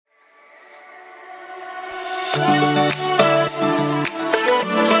Hello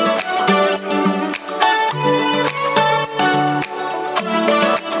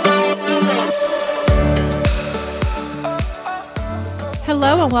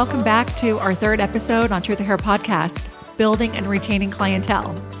and welcome back to our third episode on Truth of Hair podcast, Building and Retaining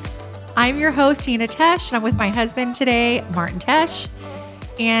Clientele. I'm your host, Tina Tesh, and I'm with my husband today, Martin Tesh.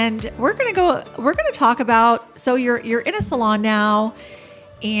 And we're going to talk about, so you're in a salon now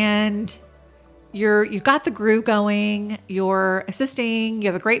and you've got the groove going, you're assisting, you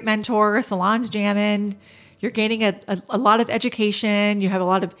have a great mentor, salon's jamming, you're gaining a lot of education, you have a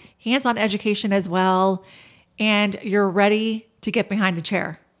lot of hands-on education as well, and you're ready to get behind a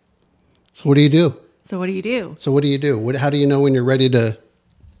chair. So what do you do? How do you know when you're ready to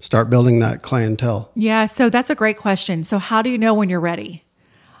start building that clientele? Yeah, so that's a great question. So how do you know when you're ready?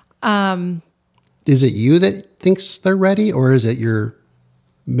 Is it you that thinks they're ready, or is it your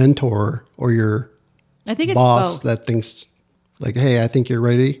mentor or your boss that thinks like, hey, I think you're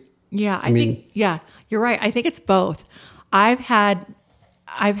ready? Yeah, I think you're right. I think it's both. I've had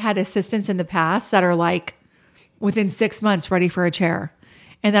assistants in the past that are like within 6 months ready for a chair.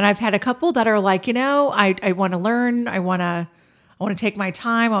 And then I've had a couple that are like, I want to learn. I want to take my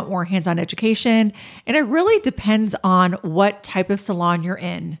time. I want more hands-on education. And it really depends on what type of salon you're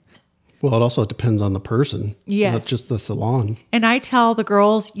in. Well, it also depends on the person. Yes. Not just the salon. And I tell the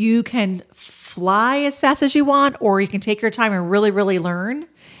girls, you can fly as fast as you want, or you can take your time and really, really learn.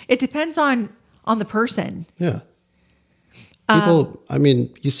 It depends on the person. Yeah. People,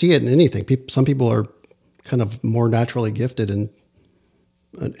 you see it in anything. Some people are kind of more naturally gifted in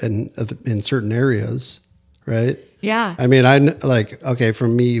certain areas, right? Yeah. from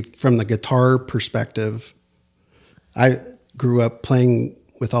the guitar perspective, I grew up playing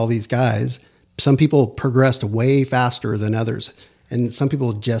with all these guys. Some people progressed way faster than others, and some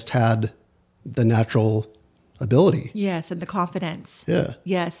people just had the natural ability. Yes, and the confidence. Yeah.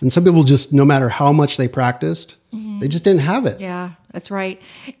 Yes. And some people just, no matter how much they practiced, they just didn't have it. Yeah, that's right.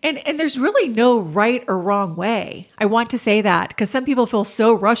 And there's really no right or wrong way. I want to say that because some people feel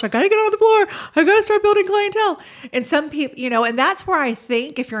so rushed. I got to get on the floor. I got to start building clientele. And some people, and that's where I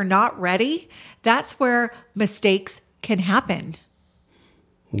think if you're not ready, that's where mistakes can happen.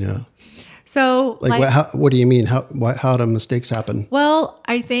 Yeah. So what do you mean? How do mistakes happen? Well,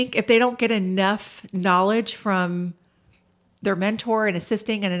 I think if they don't get enough knowledge from their mentor and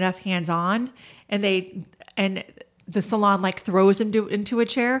assisting and enough hands-on, and the salon throws them into a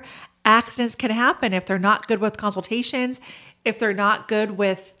chair, accidents can happen if they're not good with consultations, if they're not good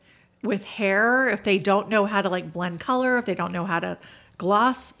with hair, if they don't know how to blend color, if they don't know how to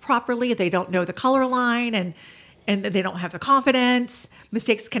gloss properly, if they don't know the color line and they don't have the confidence.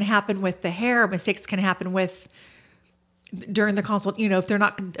 Mistakes can happen with the hair. Mistakes can happen during the consult. If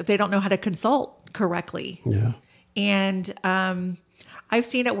they don't know how to consult correctly. Yeah. And I've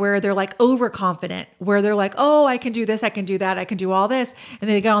seen it where they're overconfident, where they're like, oh, I can do this, I can do that, I can do all this, and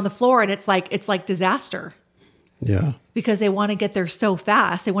then they get on the floor and it's like disaster. Yeah. Because they want to get there so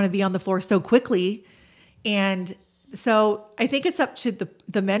fast, they want to be on the floor so quickly, and so I think it's up to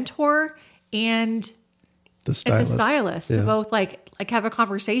the mentor and the stylist to both have a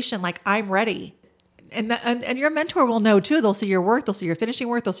conversation I'm ready. And your mentor will know too. They'll see your work, they'll see your finishing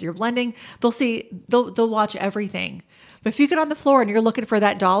work, they'll see your blending, they'll watch everything. But if you get on the floor and you're looking for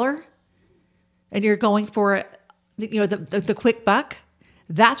that dollar and you're going for the quick buck,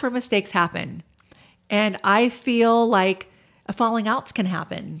 that's where mistakes happen. And I feel like falling outs can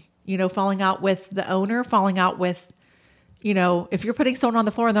happen. Falling out with the owner, falling out with, if you're putting someone on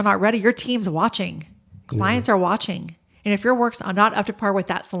the floor and they're not ready, your team's watching. Clients are watching. And if your work's not up to par with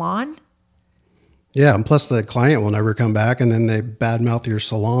that salon. Yeah. And plus the client will never come back, and then they badmouth your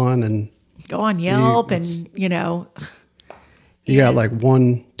salon and go on Yelp you got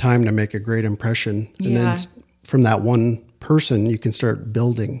one time to make a great impression. And then from that one person, you can start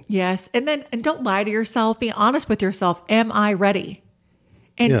building. Yes. And don't lie to yourself. Be honest with yourself. Am I ready?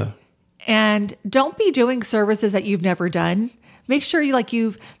 And don't be doing services that you've never done. Make sure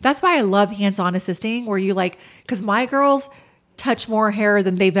that's why I love hands-on assisting, where because my girls touch more hair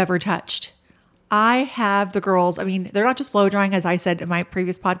than they've ever touched. I have the girls, they're not just blow drying, as I said in my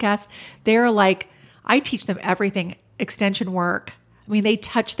previous podcast. They're I teach them everything, extension work. They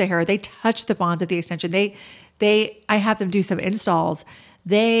touch the hair, they touch the bonds of the extension. I have them do some installs.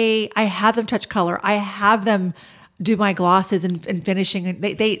 I have them touch color. I have them do my glosses and finishing.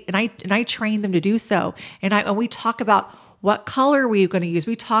 And I train them to do so. And we talk about what color we're going to use.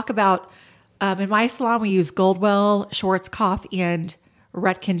 We talk about, in my salon, we use Goldwell, Schwarzkopf, and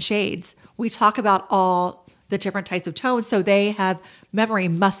Retkin shades. We talk about all the different types of tones so they have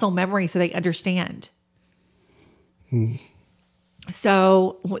muscle memory, so they understand.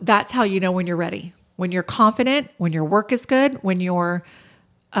 So that's how you know when you're ready. When you're confident, when your work is good, when your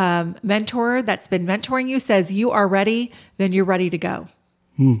mentor that's been mentoring you says you are ready, then you're ready to go.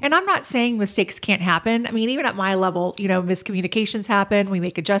 And I'm not saying mistakes can't happen. I mean, even at my level, miscommunications happen. We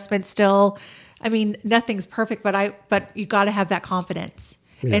make adjustments still. I mean, nothing's perfect, but you got to have that confidence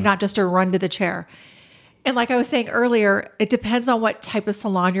and not just a run to the chair. And like I was saying earlier, it depends on what type of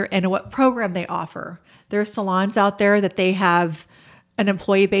salon you're in and what program they offer. There are salons out there that they have an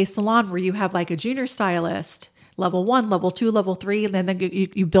employee-based salon where you have like a junior stylist, level 1, level 2, level 3, and then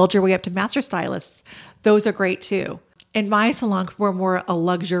you build your way up to master stylists. Those are great too. In my salon, we're more a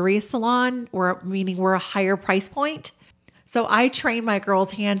luxurious salon, meaning we're a higher price point. So I train my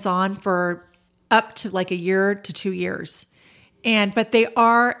girls hands-on for up to like a year to 2 years. But they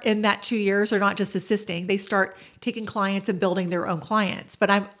are in that 2 years, they're not just assisting. They start taking clients and building their own clients. But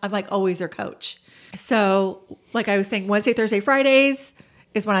I'm like always their coach. So like I was saying, Wednesday, Thursday, Fridays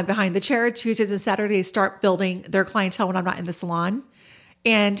is when I'm behind the chair. Tuesdays and Saturdays start building their clientele when I'm not in the salon.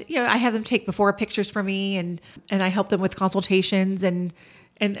 And, I have them take before pictures for me and I help them with consultations and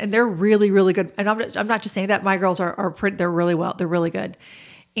they're really, really good. And I'm not just saying that. My girls are pretty, they're really well, they're really good.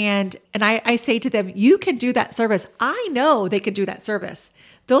 And I say to them, you can do that service. I know they can do that service.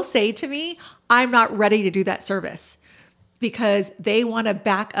 They'll say to me, I'm not ready to do that service because they want to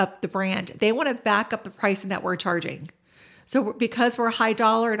back up the brand. They want to back up the pricing that we're charging. So because we're high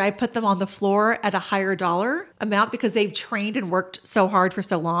dollar and I put them on the floor at a higher dollar amount because they've trained and worked so hard for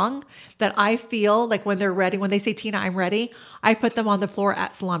so long that I feel like when they're ready, when they say, Tina, I'm ready, I put them on the floor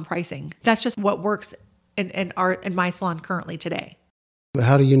at salon pricing. That's just what works in my salon currently today. But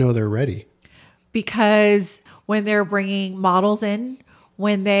how do you know they're ready? Because when they're bringing models in,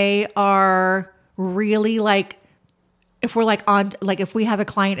 when they are really like, if we're if we have a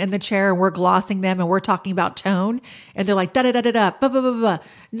client in the chair and we're glossing them and we're talking about tone and they're like, da-da-da-da-da, blah, blah, blah, blah,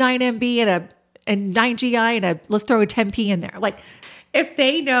 9 MB and 9 GI let's throw a 10P in there. Like if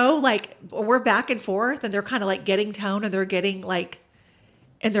they know, like we're back and forth and they're kind of like getting tone and they're getting like,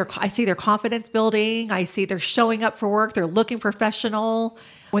 I see their confidence building. I see they're showing up for work. They're looking professional.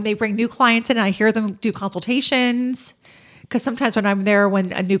 When they bring new clients in, I hear them do consultations. Because sometimes when I'm there,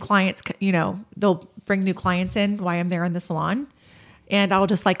 when a new client's, they'll bring new clients in while I'm there in the salon. And I'll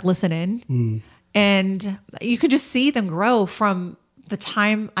just like listen in. And you can just see them grow from the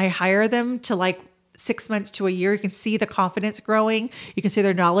time I hire them to like 6 months to a year. You can see the confidence growing. You can see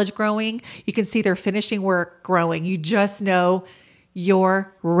their knowledge growing. You can see their finishing work growing. You just know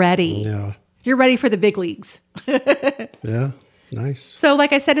you're ready. Yeah. You're ready for the big leagues. Yeah. Nice. So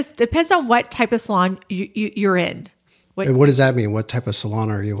like I said, it depends on what type of salon you're in. And what does that mean? What type of salon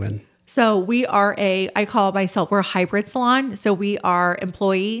are you in? So we are I call myself, we're a hybrid salon. So we are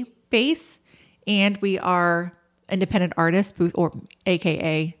employee base and we are independent artist booth or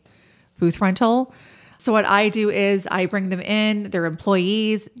AKA booth rental. So what I do is I bring them in, they're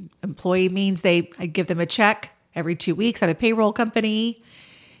employees. Employee means I give them a check every 2 weeks. I have a payroll company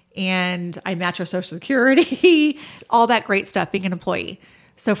and I match our Social Security, all that great stuff, being an employee.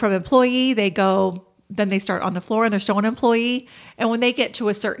 So from employee, then they start on the floor and they're still an employee. And when they get to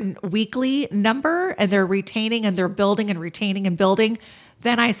a certain weekly number and they're retaining and they're building and retaining and building,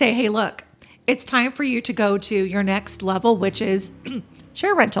 then I say, hey, look, it's time for you to go to your next level, which is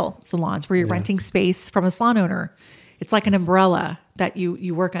chair rental salons where you're renting space from a salon owner. It's like an umbrella that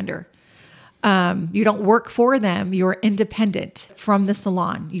you work under. You don't work for them. You're independent from the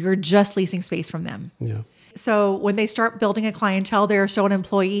salon. You're just leasing space from them. Yeah. So when they start building a clientele, they're still an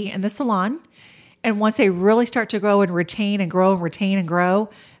employee in the salon. And once they really start to grow and retain and grow and retain and grow,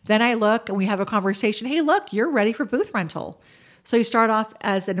 then I look and we have a conversation. Hey, look, you're ready for booth rental. So you start off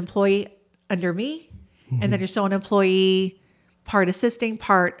as an employee under me, and then you're still an employee, part assisting,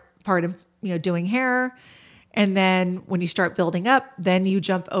 part doing hair. And then when you start building up, then you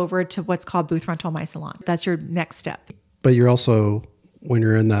jump over to what's called booth rental my salon. That's your next step. But you're also, when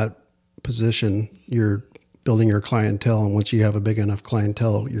you're in that position, you're building your clientele. And once you have a big enough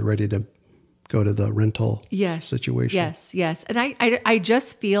clientele, you're ready to go to the rental situation. Yes. And I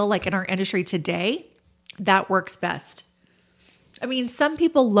just feel like in our industry today, that works best. I mean, some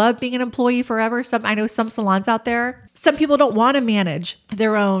people love being an employee forever. I know some salons out there, some people don't want to manage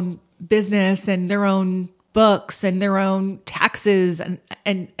their own business and their own books and their own taxes and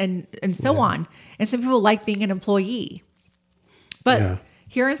so on. And some people like being an employee. But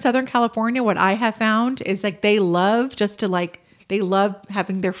here in Southern California, what I have found is like they love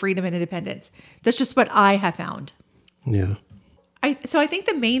having their freedom and independence. That's just what I have found. Yeah. So I think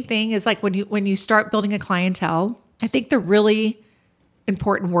the main thing is like when you start building a clientele, I think the really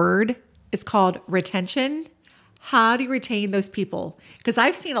important word is called retention. how do you retain those people? Because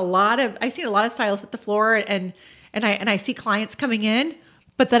I've seen a lot of stylists hit the floor, and I see clients coming in,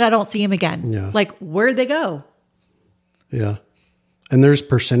 but then I don't see them again. Yeah. Like, where'd they go? Yeah. And there's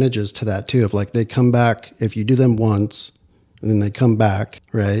percentages to that too. If like they come back, if you do them once and then they come back,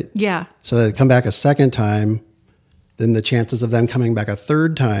 right? Yeah. So they come back a second time, then the chances of them coming back a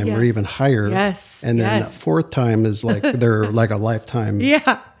third time are even higher. Yes. And then the fourth time is like, they're like a lifetime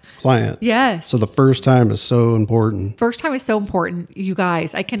client. Yes. So the first time is so important. First time is so important, you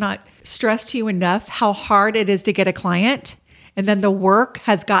guys. I cannot stress to you enough how hard it is to get a client. And then the work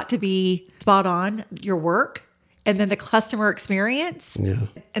has got to be spot on, your work. And then the customer experience. Yeah.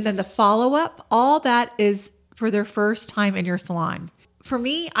 And then the follow-up. All that is for their first time in your salon. For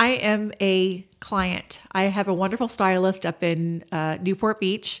me, I am a client. I have a wonderful stylist up in Newport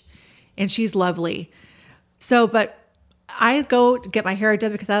Beach, and she's lovely. So, but I go to get my hair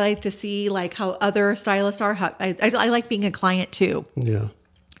done because I like to see like how other stylists are. I like being a client too. Yeah.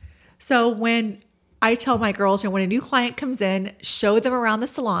 So when I tell my girls, when a new client comes in, show them around the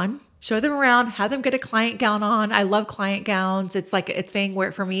salon, show them around, have them get a client gown on. I love client gowns. It's like a thing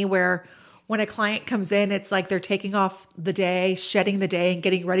where for me where when a client comes in, it's like they're taking off the day, shedding the day, and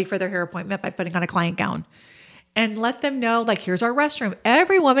getting ready for their hair appointment by putting on a client gown. And let them know, like, here's our restroom.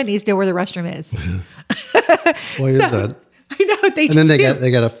 Every woman needs to know where the restroom is. Why is that? I know they. And then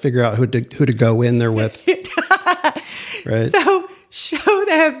they got to figure out who to go in there with, right? So show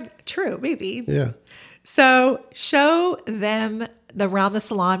them. True, maybe. Yeah. So show them around the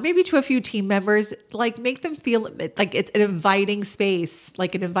salon, maybe to a few team members, like make them feel like it's an inviting space,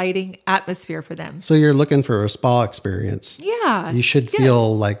 like an inviting atmosphere for them. So you're looking for a spa experience. Yeah. You should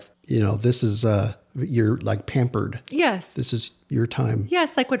feel like, this is, you're like pampered. Yes. This is your time.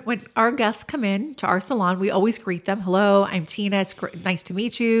 Yes. Like when our guests come in to our salon, we always greet them. Hello, I'm Tina. It's nice to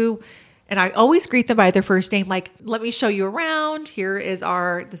meet you. And I always greet them by their first name. Like, let me show you around.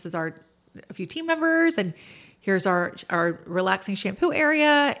 This is our a few team members, and here's our relaxing shampoo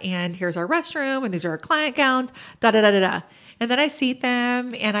area, and here's our restroom, and these are our client gowns, da-da-da-da-da. And then I seat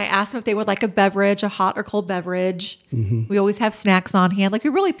them, and I ask them if they would like a beverage, a hot or cold beverage. Mm-hmm. We always have snacks on hand. Like, we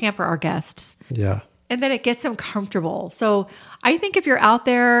really pamper our guests. Yeah. And then it gets them comfortable. So I think if you're out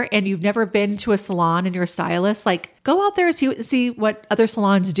there and you've never been to a salon and you're a stylist, like, go out there and see what other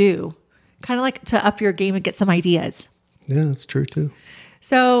salons do. Kind of like to up your game and get some ideas. Yeah, that's true too.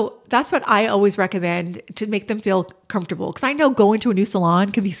 So that's what I always recommend to make them feel comfortable. Because I know going to a new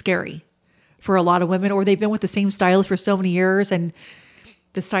salon can be scary for a lot of women, or they've been with the same stylist for so many years and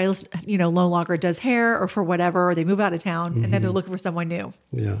the stylist, no longer does hair or for whatever, or they move out of town and then they're looking for someone new.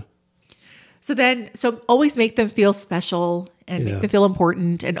 Yeah. So always make them feel special and make them feel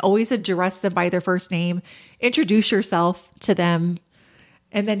important, and always address them by their first name. Introduce yourself to them,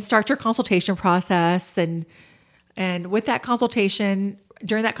 and then start your consultation process. And with that consultation,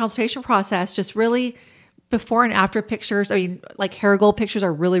 during that consultation process, just really before and after pictures. I mean, like hair goal pictures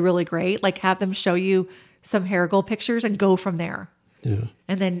are really, really great. Like have them show you some hair goal pictures and go from there. Yeah.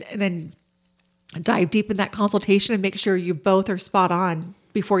 And then dive deep in that consultation and make sure you both are spot on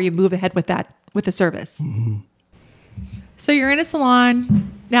before you move ahead with the service. Mm-hmm. So you're in a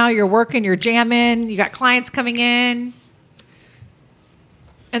salon. Now you're working, you're jamming, you got clients coming in.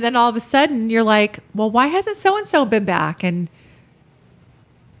 And then all of a sudden you're like, well, why hasn't so-and-so been back? And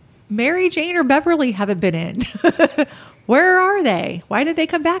Mary Jane or Beverly haven't been in. Where are they? Why did they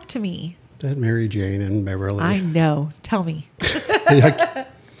come back to me? That Mary Jane and Beverly. I know. Tell me.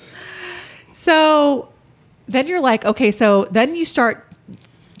 So then you're like, okay, so then you start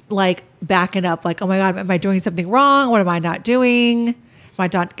like backing up, like, oh my God, am I doing something wrong? What am I not doing? Am I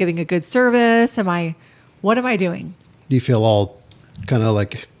not giving a good service? What am I doing? Do you feel all kind of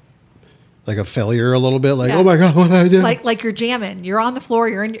like a failure a little bit? Like, oh my God, what did I do? Like you're jamming. You're on the floor.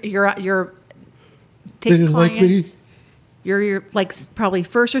 You're taking clients. Like me. You're like probably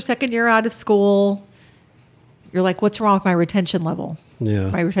first or second year out of school. You're like, what's wrong with my retention level?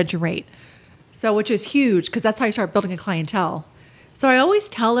 Yeah. My retention rate. So, which is huge because that's how you start building a clientele. So I always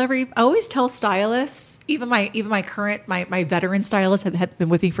tell stylists, even my current, my veteran stylists have been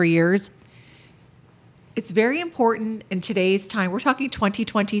with me for years. It's very important in today's time. We're talking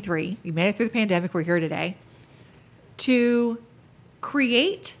 2023. We made it through the pandemic. We're here today to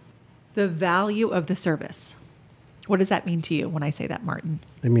create the value of the service. What does that mean to you when I say that, Martin?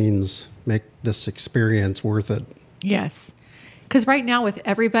 It means make this experience worth it. Yes. Because right now with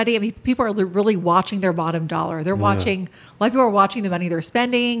everybody, I mean, people are really watching their bottom dollar. They're watching, a lot of people are watching the money they're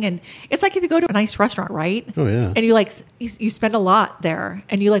spending. And it's like if you go to a nice restaurant, right? Oh, yeah. And you spend a lot there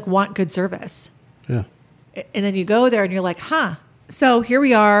and you want good service. Yeah. And then you go there and you're like, So here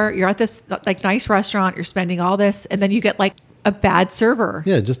we are. You're at this like nice restaurant. You're spending all this, and then you get like a bad server.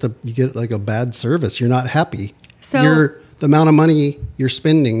 Yeah, you get like a bad service. You're not happy. So the amount of money you're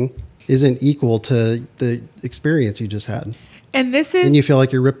spending isn't equal to the experience you just had. And and you feel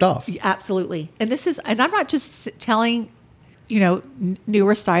like you're ripped off. Absolutely. And I'm not just telling,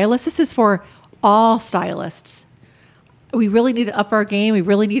 newer stylists. This is for all stylists. We really need to up our game. We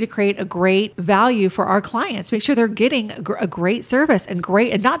really need to create a great value for our clients. Make sure they're getting a great service and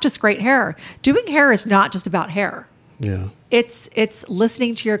not just great hair. Doing hair is not just about hair. Yeah. It's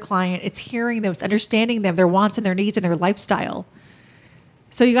listening to your client. It's hearing them. It's understanding them, their wants and their needs and their lifestyle.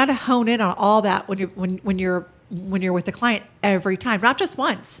 So you got to hone in on all that when you're with the client every time, not just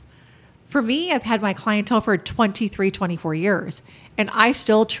once. For me, I've had my clientele for 23, 24 years, and I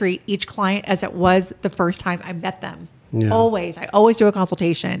still treat each client as it was the first time I met them. Yeah. Always. I always do a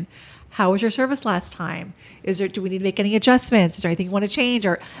consultation. How was your service last time? Do we need to make any adjustments? Is there anything you want to change?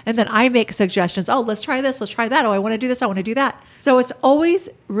 And then I make suggestions. Oh, let's try this. Let's try that. Oh, I want to do this. I want to do that. So it's always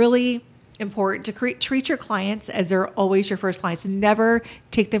really important to treat your clients as they're always your first clients. Never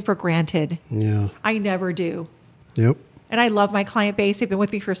take them for granted. Yeah. I never do. Yep. And I love my client base. They've been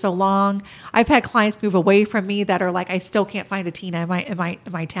with me for so long. I've had clients move away from me that are like, I still can't find a Tina in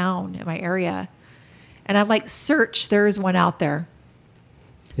my town, in my area. And I'm like, search, there's one out there.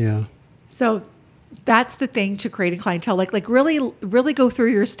 Yeah. So that's the thing to creating clientele. Like really, really go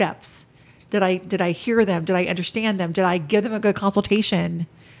through your steps. Did I hear them? Did I understand them? Did I give them a good consultation?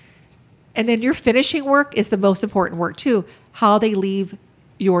 And then your finishing work is the most important work too. How they leave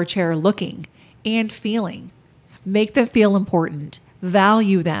your chair looking and feeling. Make them feel important.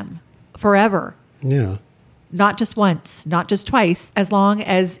 Value them forever. Yeah. Not just once, not just twice, as long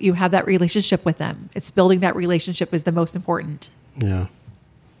as you have that relationship with them. It's building that relationship is the most important. Yeah.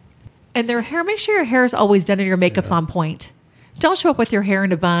 And their hair, make sure your hair is always done and your makeup's on point. Don't show up with your hair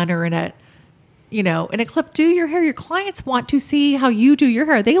in a bun or in a clip. Do your hair. Your clients want to see how you do your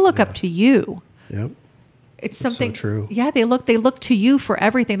hair. They look up to you. Yep. It's something so true. Yeah, they look to you for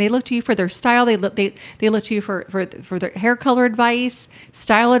everything. They look to you for their style. They look to you for their hair color advice,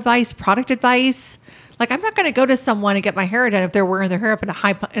 style advice, product advice. Like, I'm not going to go to someone and get my hair done if they're wearing their hair up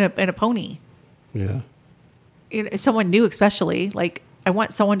in a pony. Yeah. Someone new, especially. Like, I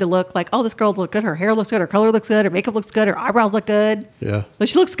want someone to look like, oh, this girl looks good. Her hair looks good. Her color looks good. Her makeup looks good. Her eyebrows look good. Yeah. But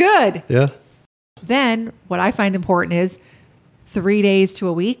she looks good. Yeah. Then what I find important is 3 days to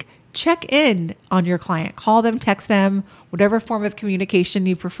a week, check in on your client. Call them, text them, whatever form of communication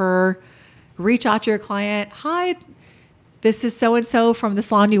you prefer. Reach out to your client. Hi, this is so-and-so from the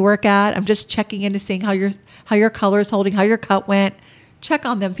salon you work at. I'm just checking in to seeing how your color is holding, how your cut went. Check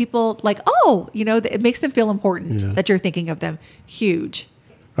on them. People like, oh, it makes them feel important that you're thinking of them. Huge.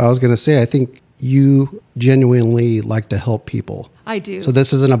 I was going to say, I think you genuinely like to help people. I do. So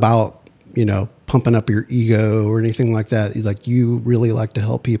this isn't about, pumping up your ego or anything like that. You really like to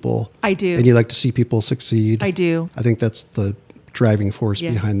help people. I do. And you like to see people succeed. I do. I think that's the driving force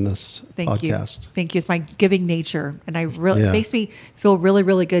behind this podcast. Thank you. It's my giving nature. And it makes me feel really,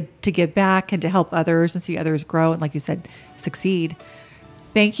 really good to give back and to help others and see others grow. And like you said, succeed.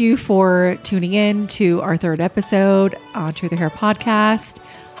 Thank you for tuning in to our third episode on True the Hair podcast.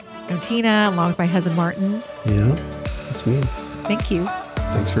 I'm Tina, along with my husband, Martin. Yeah, that's me. Thank you.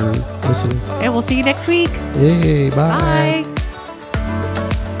 Thanks for listening. And we'll see you next week. Yay, bye. Bye.